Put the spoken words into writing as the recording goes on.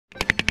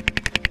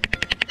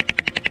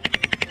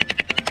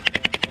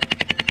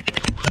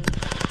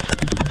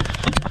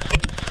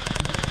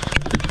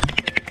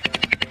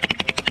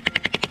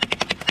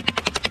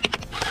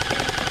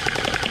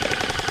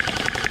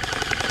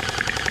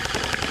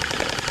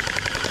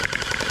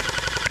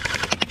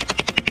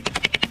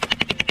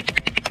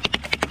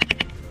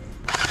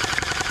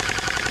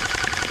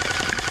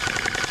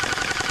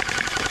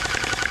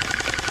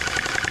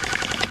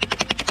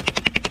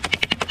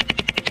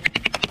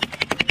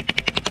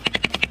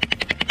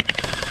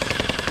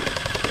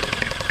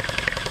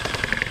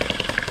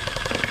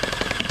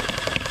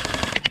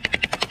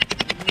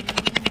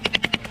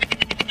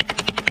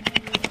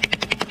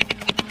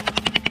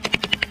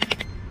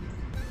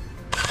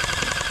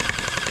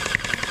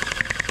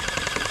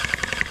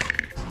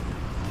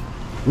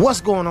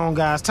What's going on,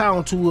 guys?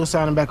 Town 2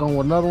 signing back on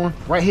with another one.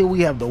 Right here we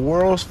have the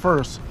world's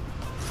first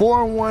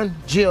 4-in-1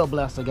 gel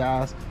blaster,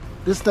 guys.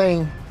 This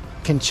thing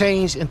can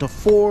change into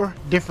 4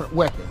 different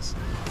weapons.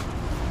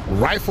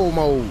 Rifle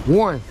mode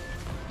 1,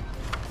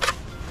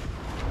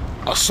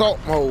 assault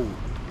mode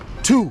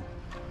 2,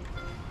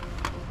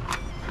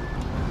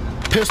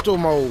 pistol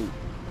mode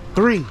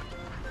 3,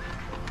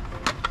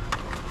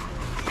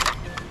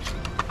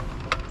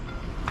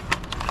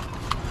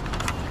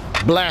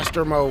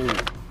 blaster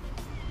mode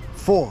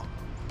 4.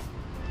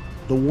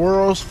 The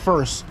world's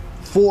first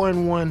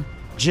 4-in-1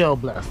 gel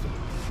blaster.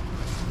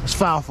 Let's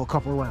fire for a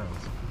couple rounds.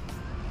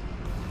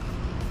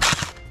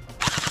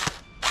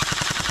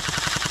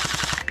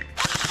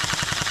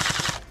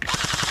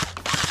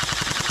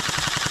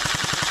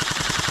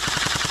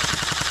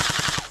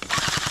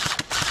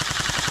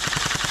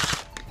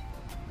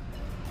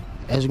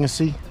 As you can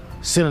see,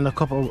 sending a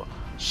couple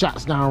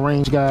shots down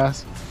range,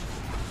 guys.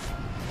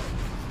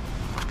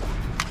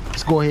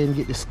 Let's go ahead and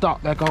get this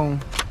stock back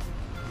on.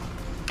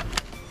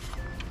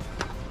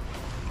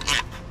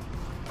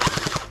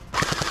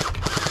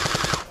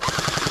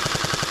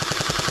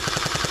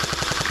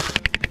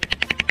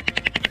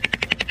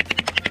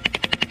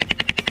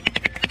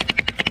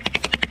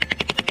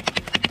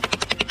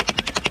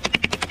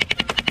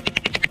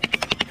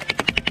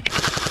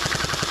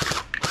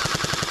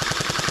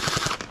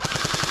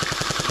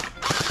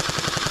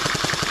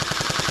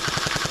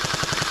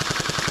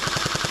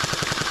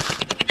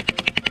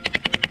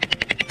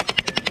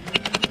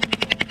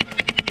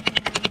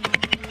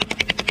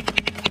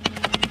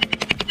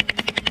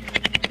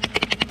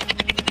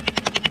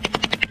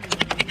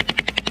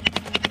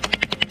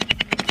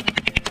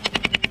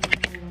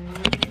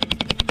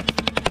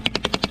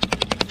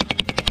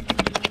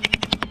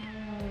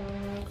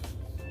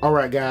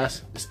 Alright,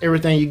 guys, it's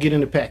everything you get in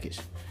the package.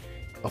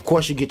 Of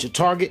course, you get your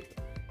target,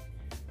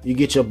 you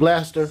get your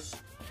blaster,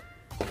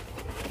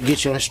 you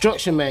get your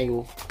instruction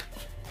manual,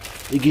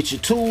 you get your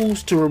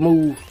tools to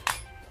remove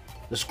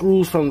the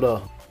screws from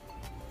the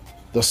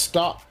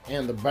stock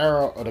and the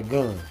barrel of the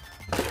gun.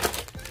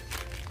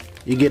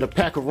 You get a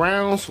pack of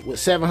rounds with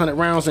 700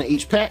 rounds in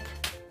each pack.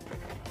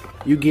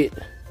 You get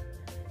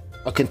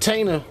a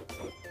container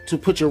to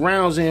put your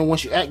rounds in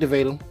once you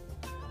activate them,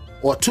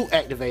 or to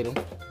activate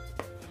them.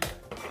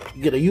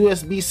 You get a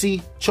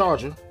USB-C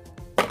charger.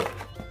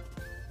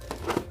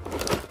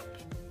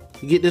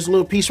 You get this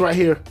little piece right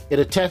here. It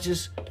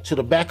attaches to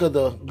the back of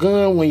the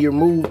gun when you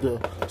remove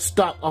the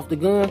stock off the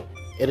gun.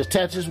 It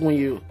attaches when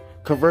you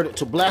convert it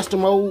to blaster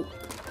mode.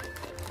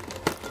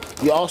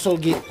 You also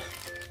get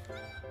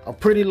a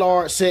pretty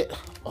large set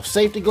of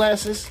safety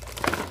glasses.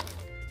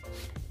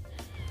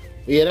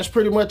 Yeah, that's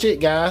pretty much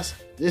it, guys.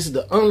 This is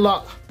the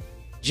UnlocX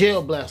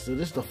gel blaster.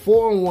 This is the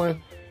 4-in-1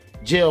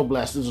 gel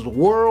blaster. This is the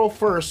world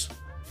first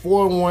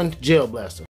 4-in-1 gel blaster.